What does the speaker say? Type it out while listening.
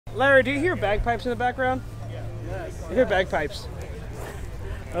Larry, do you hear bagpipes in the background? Yes. You hear bagpipes.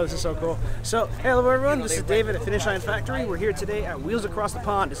 Oh, this is so cool. So, hey, hello everyone, this is David at Finish Line Factory. We're here today at Wheels Across the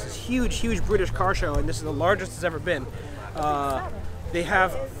Pond. This is huge British car show, and this is the largest it's ever been. They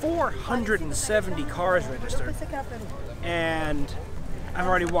have 470 cars registered, and I've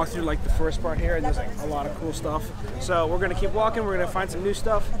already walked through like the first part here, and there's like a lot of cool stuff. So we're gonna keep walking. We're gonna find some new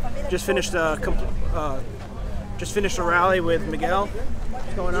stuff. Just finished a rally with Miguel.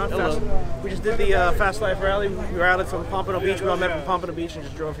 What's going on? We just did the Fast Life rally. We rallied from Pompano Beach. We all met from Pompano Beach and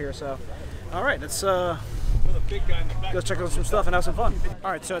just drove here. So, all right, let's go check out some stuff and have some fun.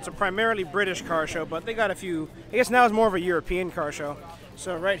 All right, so it's a primarily British car show, but they got a few. I guess now it's more of a European car show.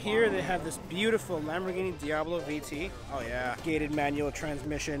 So right here they have this beautiful Lamborghini Diablo VT. Oh yeah, gated manual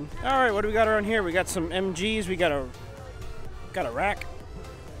transmission. All right, what do we got around here? We got some MGs. We got a rack.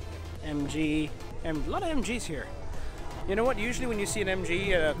 MG, and a lot of MGs here. You know what? Usually when you see an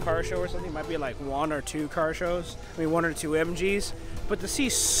MG at a car show or something, it might be like one or two car shows. I mean, one or two MGs. But to see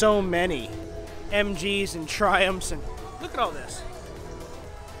so many MGs and Triumphs, and look at all this.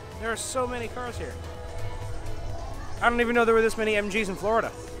 There are so many cars here. I don't even know there were this many MGs in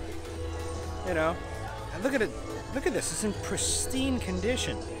Florida. You know, and look at it. Look at this. It's in pristine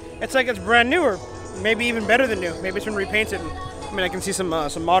condition. It's like it's brand new, or maybe even better than new. Maybe it's been repainted. I mean, I can see some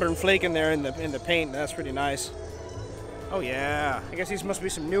modern flake in there in the paint. That's pretty nice. Oh yeah, I guess these must be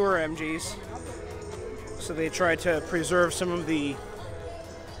some newer MGs. So they tried to preserve some of the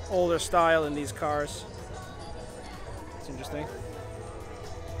older style in these cars. It's interesting.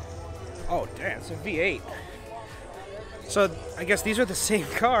 Oh damn, it's a V8. So I guess these are the same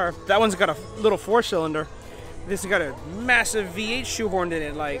car. That one's got a little 4-cylinder. This has got a massive V8 shoehorned in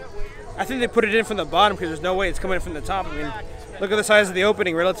it. Like, I think they put it in from the bottom because there's no way it's coming in from the top. I mean, look at the size of the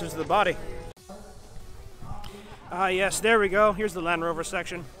opening relative to the body. Yes, there we go. Here's the Land Rover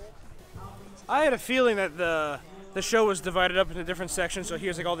section. I had a feeling that the show was divided up into different sections. So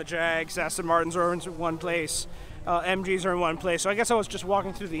here's like all the Jags, Aston Martins are in one place, MGs are in one place. So I guess I was just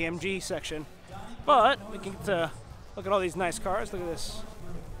walking through the MG section. But we can look at all these nice cars. Look at this.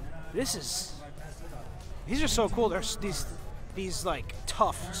 These are so cool. There's these like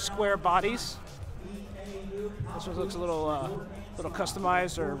tough square bodies. This one looks a little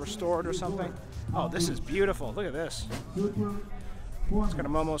customized or restored or something. Oh, this is beautiful. Look at this. It's got a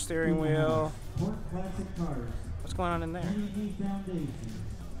Momo steering wheel. What's going on in there?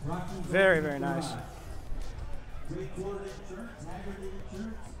 Very nice.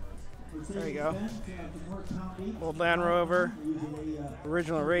 There you go. Old Land Rover.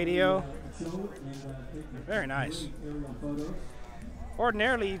 Original radio. Very nice.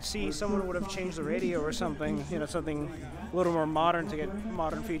 Ordinarily, you'd see someone would have changed the radio or something, you know, something a little more modern to get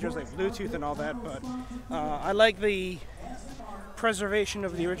modern features like Bluetooth and all that, but I like the preservation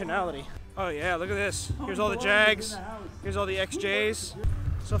of the originality. Oh yeah, look at this. Here's all the Jags. Here's all the XJs.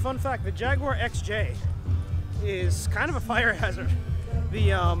 So fun fact, the Jaguar XJ is kind of a fire hazard.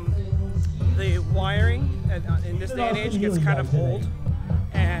 The wiring in this day and age gets kind of old,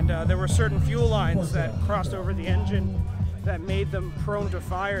 and there were certain fuel lines that crossed over the engine that made them prone to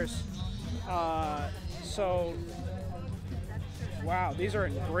fires. So, wow, these are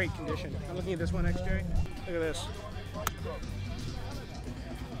in great condition. I'm looking at this one, XJ. Look at this.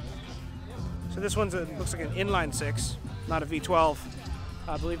 So this one's looks like an inline 6, not a V12.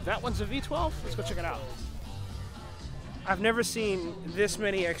 I believe that one's a V12. Let's go check it out. I've never seen this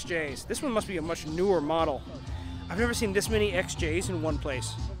many XJs. This one must be a much newer model. I've never seen this many XJs in one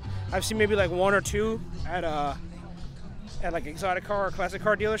place. I've seen maybe like one or two at like exotic car or classic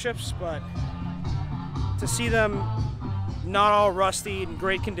car dealerships, but to see them not all rusty, in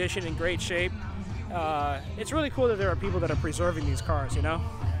great condition, in great shape, it's really cool that there are people that are preserving these cars, you know?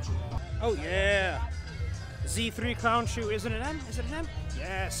 Oh yeah, Z3 clown shoe. Is it an M? Is it an M?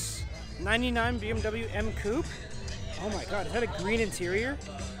 Yes. 99 BMW M Coupe. Oh my god, is that a green interior?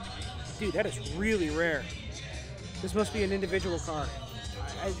 Dude, that is really rare. This must be an individual car.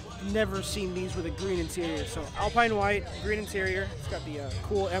 I've never seen these with a green interior. So Alpine white, green interior. It's got the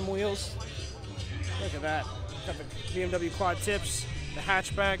cool M wheels. Look at that. Got the BMW quad tips, the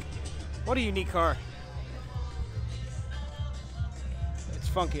hatchback. What a unique car. It's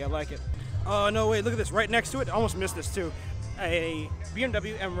funky, I like it. Oh no, wait, look at this. Right next to it, I almost missed this too. A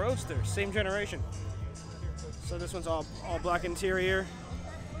BMW M Roadster, same generation. So this one's all black interior.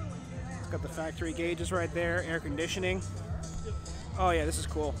 It's got the factory gauges right there, air conditioning. Oh yeah, this is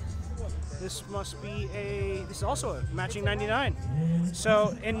cool. This must be this is also a matching 99.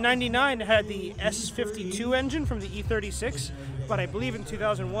 So in 99 it had the S52 engine from the E36, but I believe in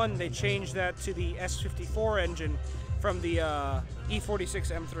 2001 they changed that to the S54 engine from the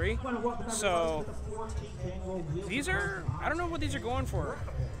E46 M3. So these are, I don't know what these are going for.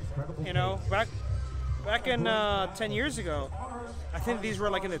 You know, back in 10 years ago, I think these were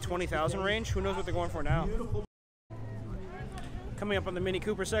like in the 20,000 range. Who knows what they're going for now? Coming up on the Mini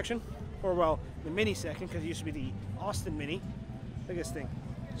Cooper section, or well, the Mini section, because it used to be the Austin Mini. Look at this thing,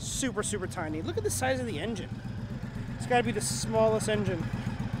 super, super tiny. Look at the size of the engine. It's got to be the smallest engine,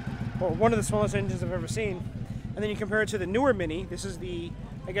 or one of the smallest engines I've ever seen. And then you compare it to the newer Mini. This is the,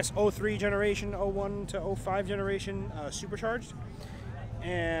 I guess, 03 generation, 01 to 05 generation supercharged.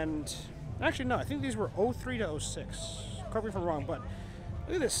 And actually, no, I think these were 03 to 06. Correct me if I'm wrong, but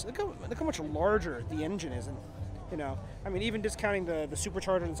look at this. Look how much larger the engine is. And, you know, I mean, even discounting the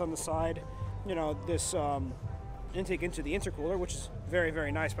supercharger that's on the side, you know, this intake into the intercooler, which is very,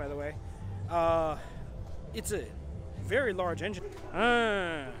 very nice, by the way. It's a very large engine.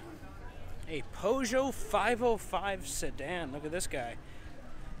 A Peugeot 505 sedan. Look at this guy.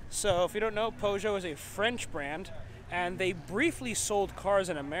 So, if you don't know, Peugeot is a French brand, and they briefly sold cars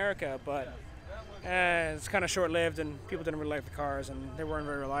in America, but it's kind of short-lived, and people didn't really like the cars, and they weren't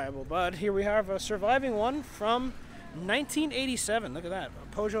very reliable. But here we have a surviving one from 1987. Look at that,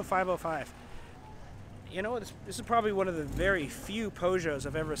 a Peugeot 505. You know, this is probably one of the very few Peugeots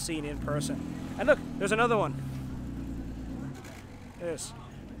I've ever seen in person. And look, there's another one. This.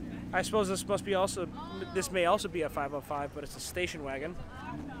 I suppose this may also be a 505, but it's a station wagon.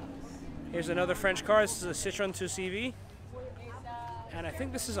 Here's another French car. This is a Citroën 2CV. And I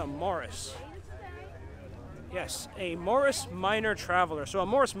think this is a Morris. Yes, a Morris Minor Traveler. So a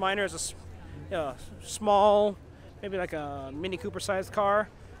Morris Minor is a small, maybe like a Mini Cooper sized car.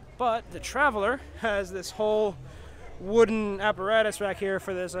 But the Traveler has this whole wooden apparatus back here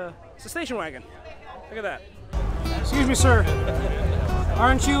for this. It's a station wagon. Look at that. Excuse me, sir.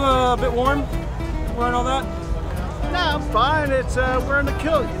 Aren't you a bit warm wearing all that? No, I'm fine. It's wearing the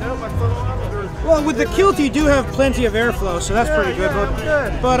kilt, you know, my thermometer. Well, with the kilt, you do have plenty of airflow, so that's pretty good.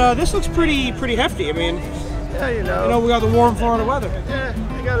 Yeah, but this looks pretty hefty. I mean, yeah, you know. You know, we got the warm Florida weather. Yeah,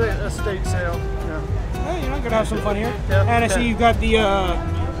 I got a estate sale. Yeah. Yeah, you know, gonna have some fun here. Yeah, and I see you've got the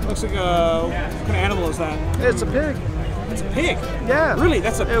looks like what kind of animal is that? It's a pig. It's a pig. Yeah. Really?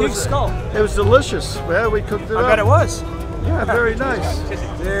 That's a pig skull. It was delicious. Yeah, we cooked it up. I bet it was. Yeah, very nice.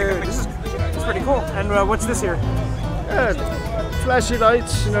 Dude, this is pretty cool. And what's this here? Yeah, flashy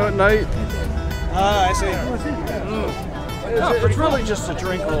lights, you know, at night. I see. It's really just a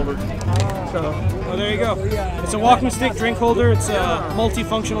drink holder. So. Well, there you go. It's a walking stick drink holder. It's a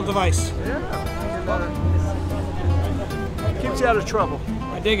multifunctional device. Yeah. Keeps you out of trouble.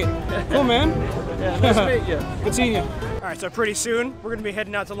 I dig it. Cool, man. Yeah, nice to meet you. Good seeing you. All right, so pretty soon we're gonna be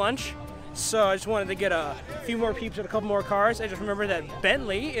heading out to lunch. So I just wanted to get a few more peeps at a couple more cars. I just remember that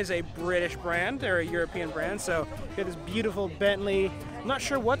Bentley is a British brand. They're a European brand. So we got this beautiful Bentley. I'm not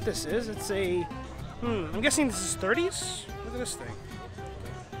sure what this is. It's a, I'm guessing this is 30s. Look at this thing.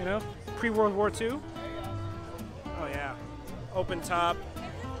 You know, pre-World War II. Oh yeah, open top.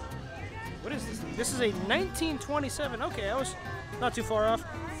 What is this thing? This is a 1927. Okay, I was not too far off.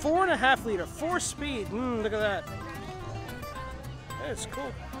 4.5 liter, 4-speed. Look at that. That is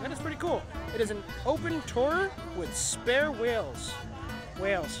cool. That is pretty cool. It is an open tourer with spare wheels.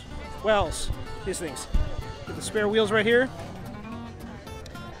 Wells. These things. Get the spare wheels right here.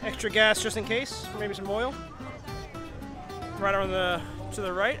 Extra gas just in case. Maybe some oil. Right on to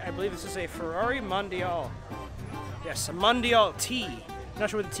the right, I believe this is a Ferrari Mondial. Yes, a Mondial T. Not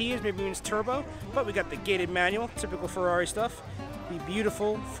sure what the T is. Maybe it means turbo. But we got the gated manual. Typical Ferrari stuff. The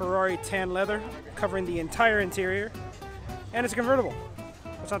beautiful Ferrari tan leather covering the entire interior. And it's a convertible.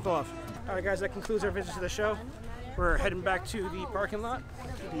 What's not to love? Alright guys, that concludes our visit to the show. We're heading back to the parking lot.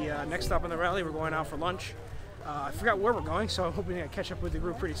 The next stop on the rally, we're going out for lunch. I forgot where we're going, so I'm hoping to catch up with the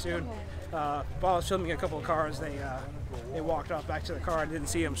group pretty soon. While I was filming a couple of cars, they walked off back to the car. I didn't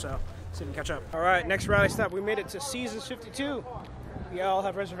see them, so didn't catch up. Alright, next rally stop, we made it to Caesars 52. We all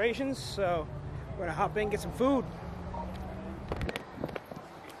have reservations, so we're gonna hop in and get some food.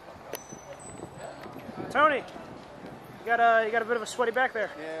 Tony, you got a bit of a sweaty back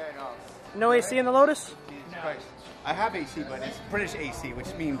there. Yeah, no. No AC in the Lotus? No. I have AC, but it's British AC,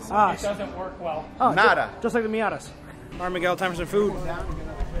 which means it doesn't work well. Oh, nada. Just like the Miatas. All right, Miguel, time for some food.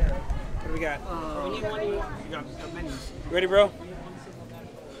 What do we got? We need one. You got menus. You ready, bro?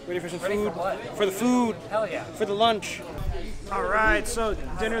 Ready for some food? For the food. Hell yeah. For the lunch. All right, so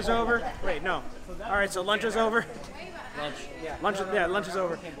dinner's over. Wait, no. All right, so lunch is over. Lunch is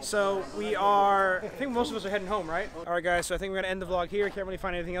over. So we are, I think most of us are heading home, right? All right, guys, so I think we're going to end the vlog here. Can't really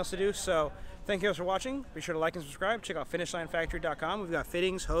find anything else to do, so thank you guys for watching. Be sure to like and subscribe. Check out finishlinefactory.com. We've got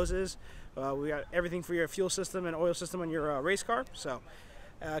fittings, hoses. We got everything for your fuel system and oil system on your race car. So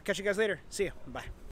catch you guys later. See ya. Bye.